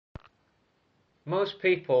Most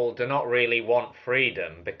people do not really want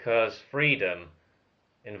freedom because freedom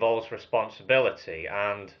involves responsibility,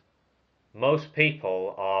 and most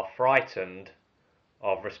people are frightened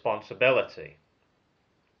of responsibility.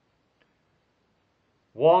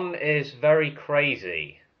 One is very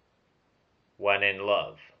crazy when in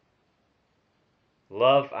love.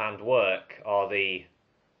 Love and work are the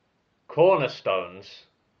cornerstones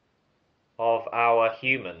of our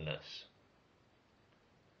humanness.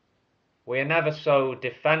 We are never so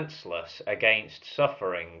defenseless against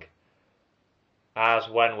suffering as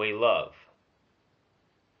when we love.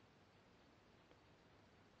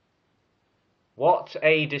 What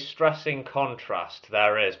a distressing contrast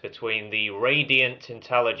there is between the radiant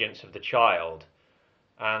intelligence of the child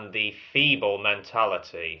and the feeble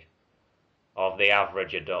mentality of the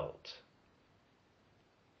average adult.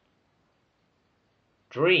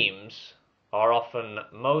 Dreams are often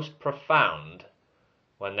most profound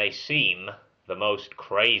when they seem the most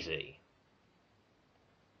crazy.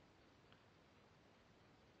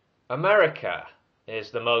 America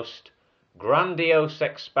is the most grandiose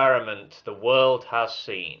experiment the world has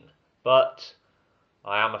seen, but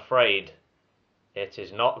I am afraid it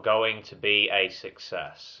is not going to be a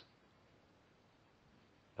success.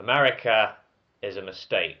 America is a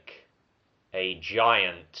mistake, a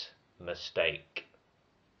giant mistake.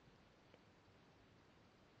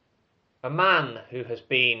 A man who has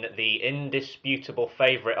been the indisputable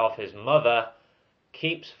favourite of his mother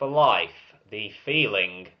keeps for life the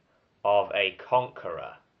feeling of a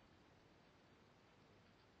conqueror.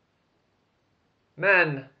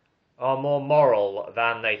 Men are more moral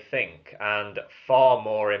than they think, and far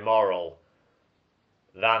more immoral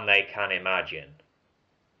than they can imagine.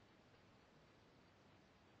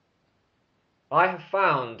 I have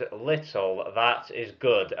found little that is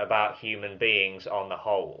good about human beings on the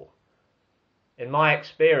whole. In my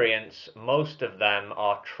experience, most of them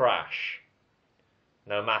are trash,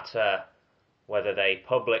 no matter whether they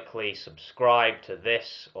publicly subscribe to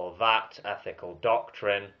this or that ethical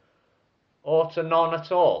doctrine, or to none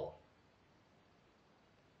at all.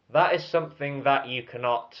 That is something that you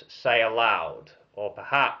cannot say aloud, or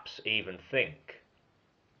perhaps even think.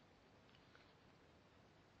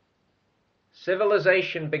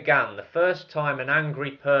 Civilization began the first time an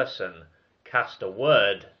angry person cast a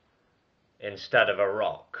word instead of a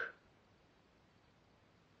rock.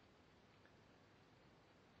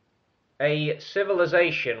 A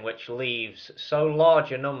civilization which leaves so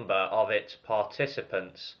large a number of its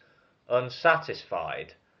participants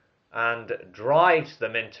unsatisfied and drives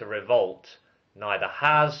them into revolt neither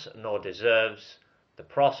has nor deserves the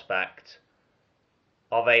prospect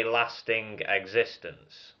of a lasting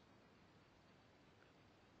existence.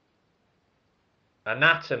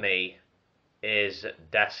 Anatomy is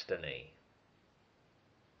destiny.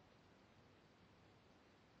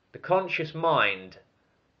 The conscious mind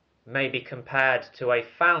may be compared to a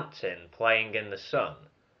fountain playing in the sun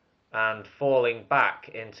and falling back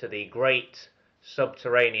into the great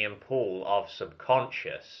subterranean pool of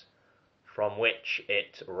subconscious from which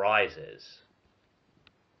it rises.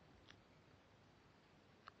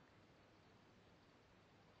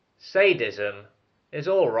 Sadism is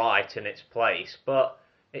all right in its place, but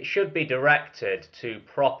it should be directed to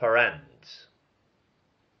proper ends.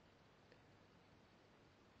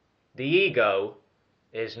 The ego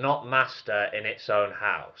is not master in its own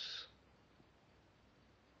house.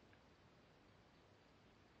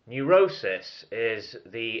 Neurosis is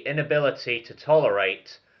the inability to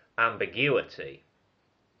tolerate ambiguity.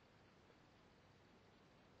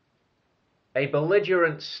 A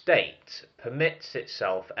belligerent state permits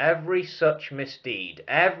itself every such misdeed,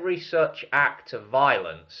 every such act of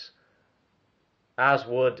violence as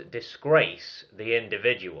would disgrace the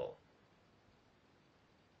individual.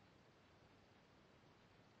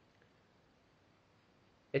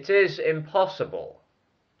 It is impossible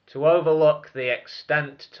to overlook the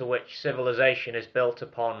extent to which civilization is built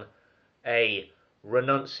upon a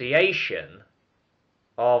renunciation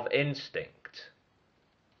of instinct.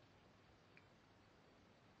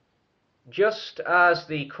 Just as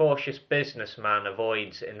the cautious businessman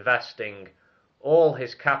avoids investing all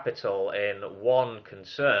his capital in one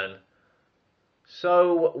concern,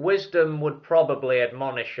 so wisdom would probably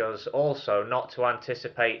admonish us also not to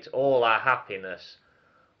anticipate all our happiness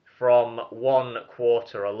from one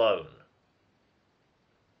quarter alone.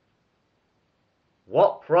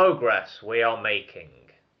 What progress we are making!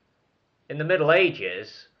 In the Middle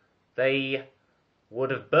Ages, they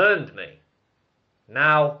would have burned me.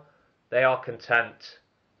 Now they are content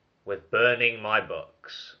with burning my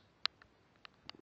books.